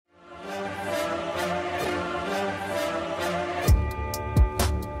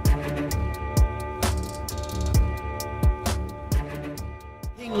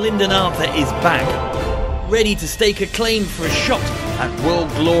Lyndon Arthur is back, ready to stake a claim for a shot at world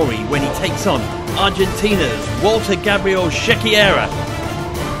glory when he takes on Argentina's Walter Gabriel Shechiera.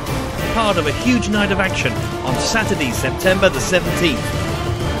 Part of a huge night of action on Saturday, September the 17th.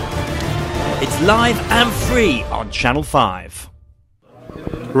 It's live and free on Channel 5.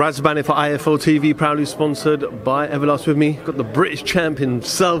 Razbani for IFL TV, proudly sponsored by Everlast. With me, got the British champ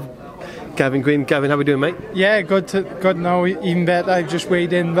himself, Gavin Gwynne. Gavin, how are we doing, mate? Yeah, good now, even better. I've just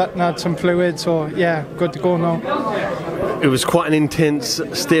weighed in but had some fluid, so yeah, good to go now. It was quite an intense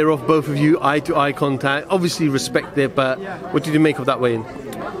stare off, both of you, eye to eye contact. Obviously respect there, but what did you make of that weigh-in?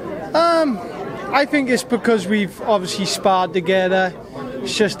 I think it's because we've obviously sparred together.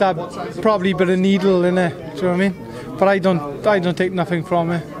 It's just that probably a bit of needle in it, do you know what I mean? But I don't take nothing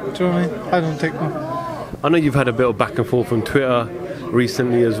from it, do you know what I mean? I don't take nothing. I know you've had a bit of back and forth on Twitter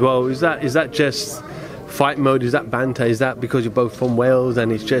recently as well. Is that just fight mode? Is that banter? Is that because you're both from Wales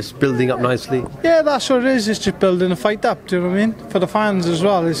and it's just building up nicely? Yeah, that's what it is. It's just building a fight up, do you know what I mean? For the fans as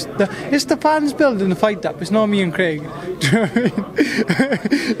well. It's the fans building the fight up. It's not me and Craig. Do you know what I mean?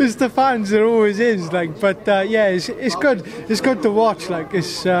 It's the fans. There always is. But yeah, it's good. It's good to watch.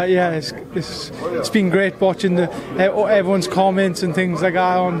 It's been great watching everyone's comments and things like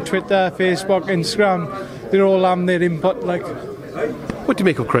that on Twitter, Facebook, Instagram. They're all having their input. What do you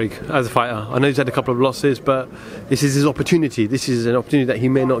make of Craig as a fighter? I know he's had a couple of losses, but this is his opportunity. This is an opportunity that he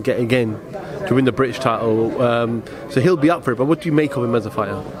may not get again to win the British title. So he'll be up for it. But what do you make of him as a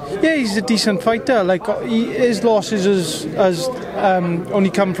fighter? Yeah, he's a decent fighter. His losses has only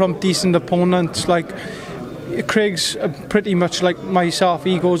come from decent opponents. Craig's pretty much like myself.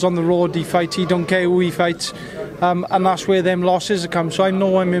 He goes on the road, he fights. He don't care who he fights, and that's where them losses have come. So I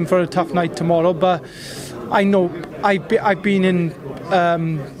know I'm in for a tough night tomorrow, but I know I've been in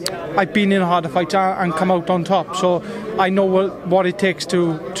harder fights and come out on top, so I know what it takes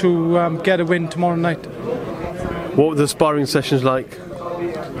to get a win tomorrow night. What were the sparring sessions like?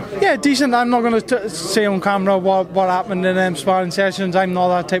 Yeah, decent. I'm not going to say on camera what happened in them sparring sessions. I'm not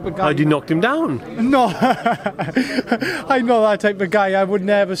that type of guy. Oh, you knocked him down? No, I'm not that type of guy. I would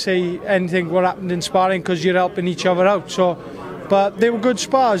never say anything what happened in sparring because you're helping each other out. But they were good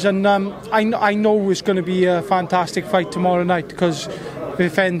spars, and I know it's going to be a fantastic fight tomorrow night because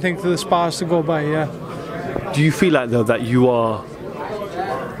if anything for the spars to go by, yeah. Do you feel like, though, that you are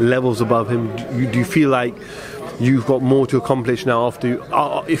levels above him? Do you feel like you've got more to accomplish now after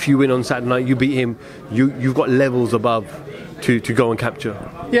if you win on Saturday night, you beat him, you've got levels above to go and capture?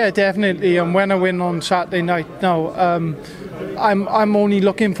 Yeah, definitely. And when I win on Saturday night now, I'm only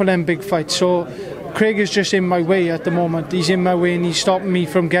looking for them big fights. So Craig is just in my way at the moment. He's in my way and he's stopping me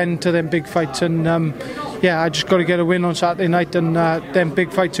from getting to them big fights. And I just got to get a win on Saturday night, and them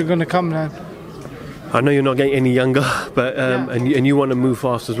big fights are going to come now. I know you're not getting any younger, but and you want to move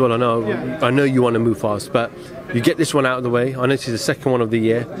fast as well. I know you want to move fast, but you get this one out of the way. I know this is the second one of the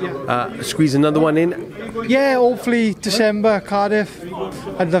year. Squeeze another one in. Yeah, hopefully December, Cardiff.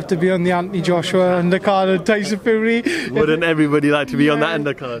 I'd love to be on the Anthony Joshua undercard of Tyson Fury. Wouldn't everybody like to be on that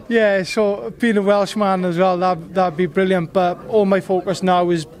undercard? Yeah, so being a Welshman as well, that'd be brilliant. But all my focus now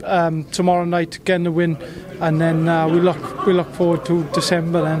is tomorrow night getting the win, and then we look forward to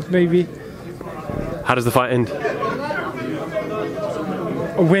December then maybe. How does the fight end?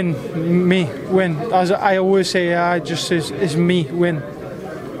 A win, me win. As I always say, it's me win.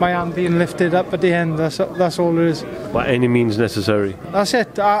 My hand being lifted up at the end. That's all it is. By any means necessary. That's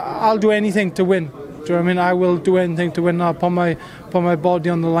it. I'll do anything to win. Do you know what I mean? I will do anything to win. I'll put my body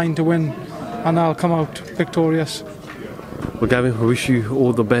on the line to win, and I'll come out victorious. Well, Gavin, I wish you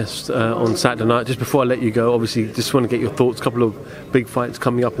all the best on Saturday night. Just before I let you go, obviously, just want to get your thoughts. A couple of big fights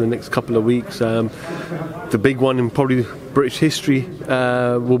coming up in the next couple of weeks. The big one in probably British history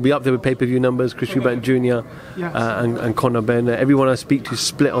will be up there with pay-per-view numbers. Chris Eubank Jr. And Conor Benn. Everyone I speak to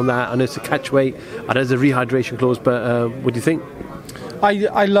split on that. I know it's a catch weight. I know there's a rehydration clause, but what do you think?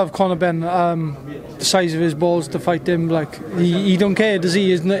 I love Conor Benn. The size of his balls to fight him, he don't care, does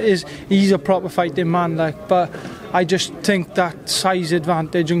he? He's a proper fighting man, but I just think that size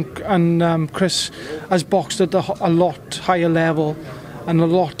advantage, and Chris has boxed at a lot higher level and a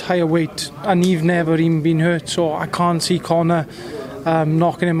lot higher weight, and he's never even been hurt, so I can't see Conor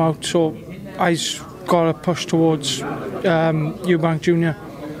knocking him out. So I've got to push towards Eubank Jr.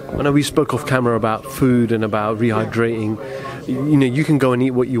 I know we spoke off camera about food and about rehydrating. You can go and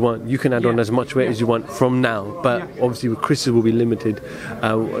eat what you want. You can add on as much weight as you want from now, but obviously with Chris's will be limited.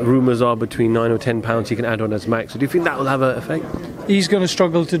 Rumours are between 9 or 10 pounds he can add on as max. So do you think that will have an effect? He's going to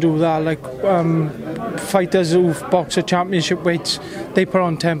struggle to do that. Fighters who've boxed at championship weights, they put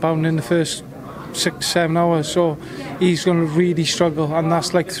on £10 in the first 6-7 hours, so he's going to really struggle, and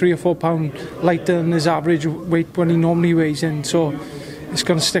that's like 3 or 4 pound lighter than his average weight when he normally weighs in, so it's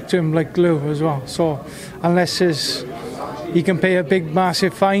going to stick to him like glue as well. So unless he can pay a big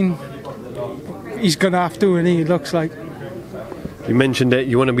massive fine, he's going to have to, and he looks like. You mentioned it,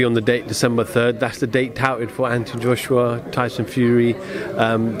 you want to be on the date December 3rd. That's the date touted for Anthony Joshua, Tyson Fury.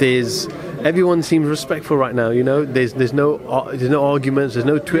 Everyone seems respectful right now, you know. There's no arguments, there's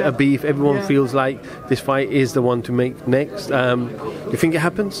no Twitter beef. Everyone feels like this fight is the one to make next. Do you think it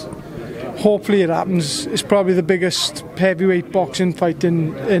happens? Hopefully it happens. It's probably the biggest heavyweight boxing fight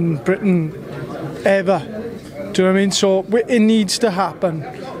in Britain ever. Do you know what I mean? So it needs to happen.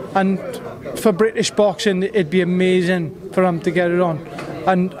 And for British boxing, it'd be amazing for him to get it on.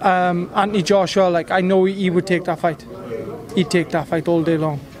 And Anthony Joshua, like, I know he would take that fight. He'd take that fight all day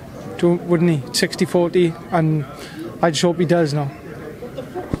long, wouldn't he? 60-40, and I just hope he does now.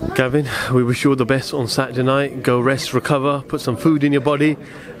 Gavin, we wish you all the best on Saturday night. Go rest, recover, put some food in your body,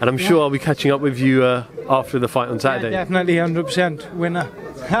 and I'm sure I'll be catching up with you after the fight on Saturday. Yeah, definitely 100% winner.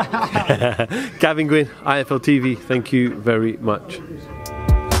 Gavin Gwynne, IFL TV, thank you very much.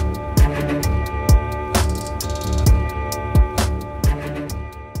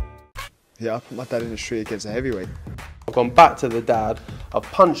 Yeah, I put my dad in the street against a heavyweight. I've gone back to the dad, I've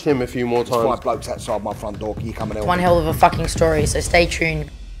punched him a few more times. There's 5 blokes outside my front door, can you come and help me? One hell of a fucking story, so stay tuned.